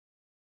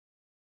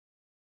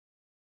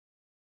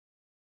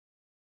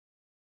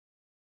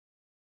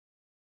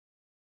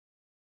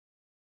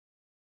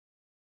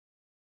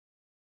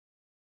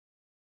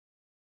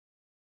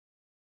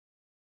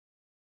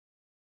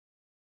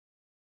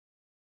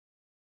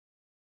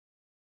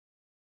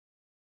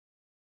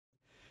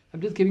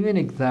I'm just giving you an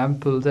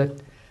example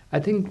that I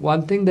think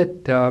one thing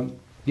that,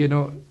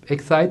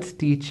 excites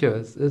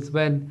teachers is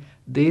when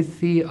they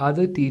see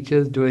other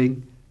teachers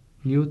doing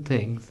new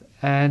things.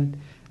 And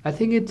I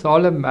think it's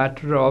all a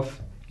matter of,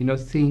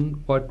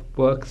 seeing what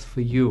works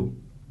for you.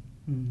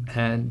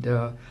 And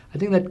I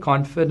think that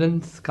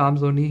confidence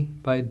comes only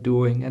by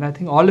doing. And I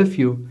think all of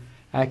you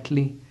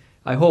actually,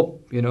 I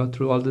hope,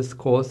 through all this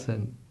course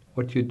and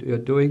what you're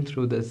doing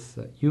through this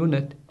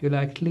unit, you'll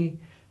actually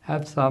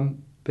have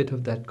some bit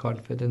of that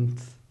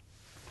confidence.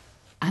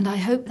 And I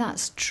hope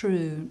that's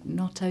true,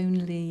 not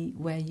only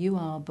where you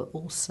are, but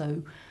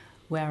also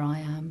where I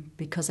am,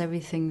 because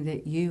everything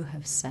that you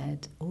have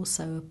said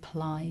also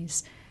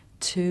applies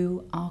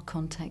to our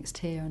context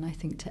here, and I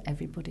think to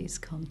everybody's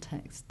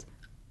context.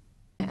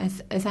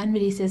 As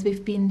Anne-Marie says,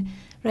 we've been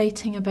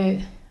writing about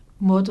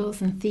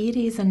models and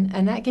theories, and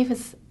that gave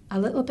us a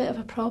little bit of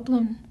a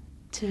problem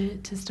to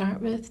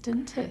start with,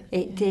 didn't it?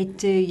 It did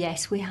do,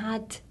 yes. We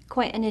had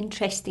quite an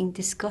interesting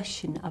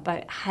discussion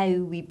about how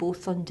we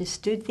both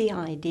understood the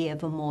idea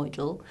of a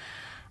model,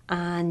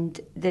 and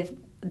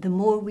the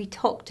more we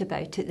talked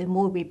about it, the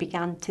more we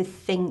began to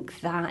think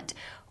that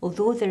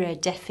although there are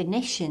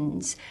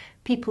definitions,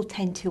 people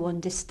tend to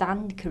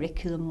understand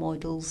curriculum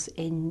models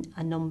in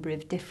a number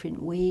of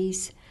different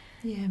ways.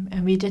 Yeah,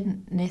 and we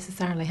didn't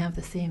necessarily have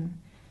the same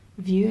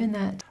view in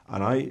that.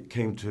 And I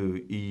came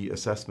to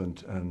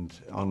e-assessment and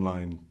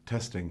online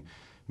testing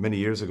many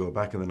years ago,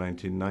 back in the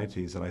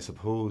 1990s, and I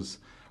suppose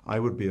I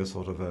would be a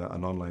sort of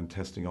an online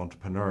testing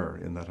entrepreneur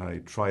in that I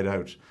tried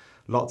out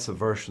lots of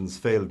versions,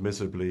 failed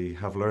miserably,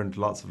 have learned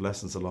lots of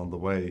lessons along the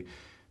way,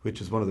 which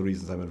is one of the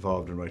reasons I'm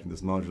involved in writing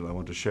this module. I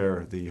want to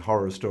share the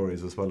horror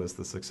stories as well as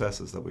the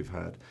successes that we've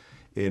had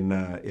in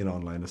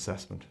online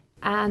assessment.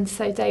 And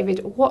so,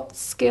 David, what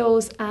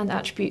skills and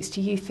attributes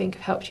do you think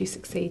have helped you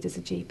succeed as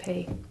a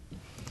GP?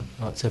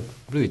 Well, it's a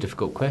really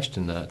difficult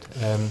question, that.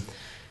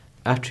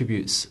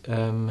 Attributes,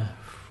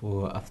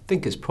 I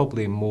think it's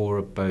probably more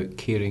about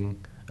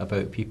caring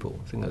about people.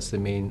 I think that's the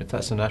main, if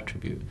that's an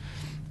attribute,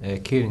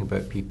 caring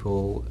about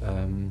people,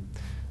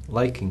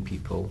 liking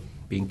people,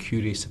 being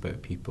curious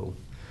about people.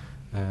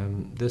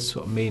 This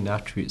sort of main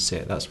attribute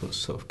set, that's what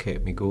sort of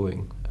kept me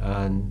going.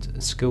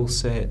 And skill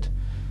set,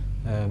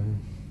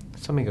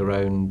 something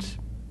around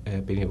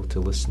being able to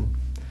listen,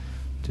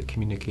 to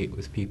communicate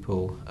with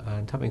people,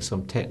 and having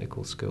some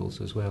technical skills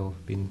as well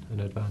have been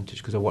an advantage,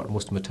 because I worked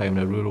most of my time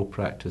in a rural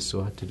practice,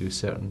 so I had to do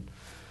certain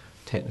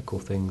technical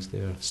things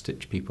there,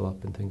 stitch people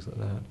up and things like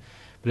that.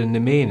 But in the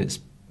main, it's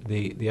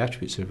the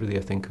attributes are really,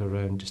 I think,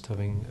 around just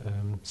having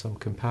some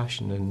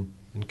compassion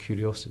and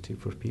curiosity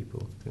for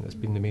people. I think that's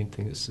been the main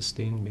thing that's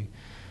sustained me.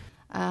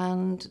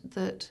 And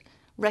that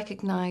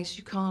recognise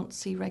you can't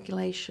see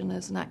regulation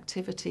as an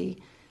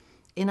activity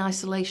in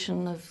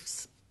isolation of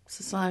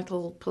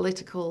societal,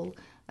 political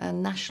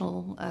and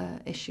national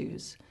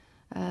issues.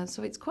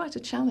 So it's quite a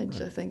challenge,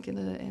 right, I think, in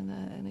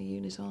a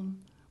unit on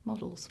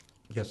models.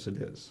 Yes,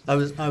 it is.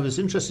 I was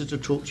interested to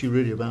talk to you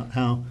really about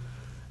how,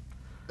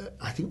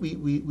 I think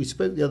we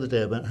spoke the other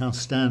day about how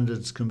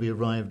standards can be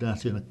arrived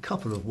at in a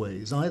couple of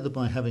ways, either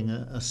by having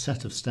a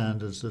set of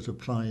standards that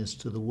applies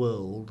to the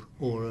world,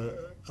 or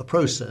a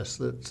process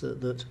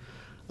that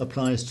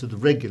applies to the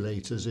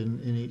regulators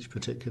in each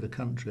particular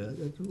country.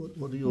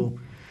 What are your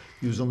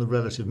views on the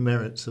relative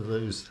merits of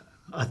those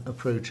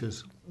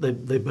approaches?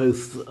 They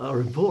both are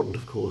important,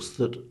 of course,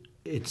 that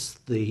it's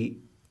the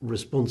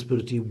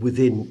responsibility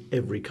within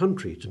every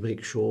country to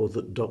make sure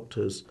that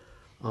doctors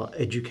are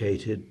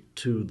educated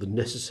to the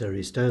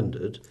necessary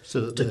standard so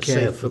that to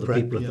care for the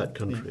people of that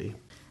country.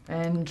 Yeah.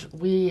 And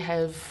we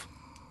have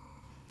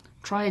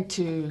tried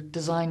to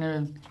design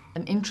an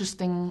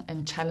interesting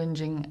and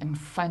challenging and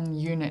fun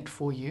unit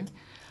for you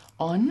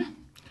on...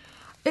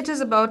 It is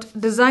about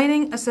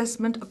designing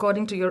assessment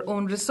according to your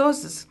own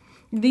resources.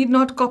 You need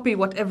not copy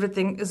what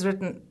everything is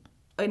written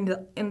in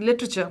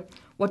literature.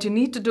 What you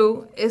need to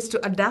do is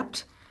to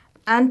adapt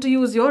and to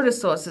use your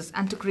resources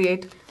and to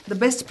create the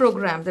best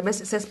program, the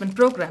best assessment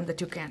program that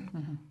you can.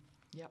 Mm-hmm.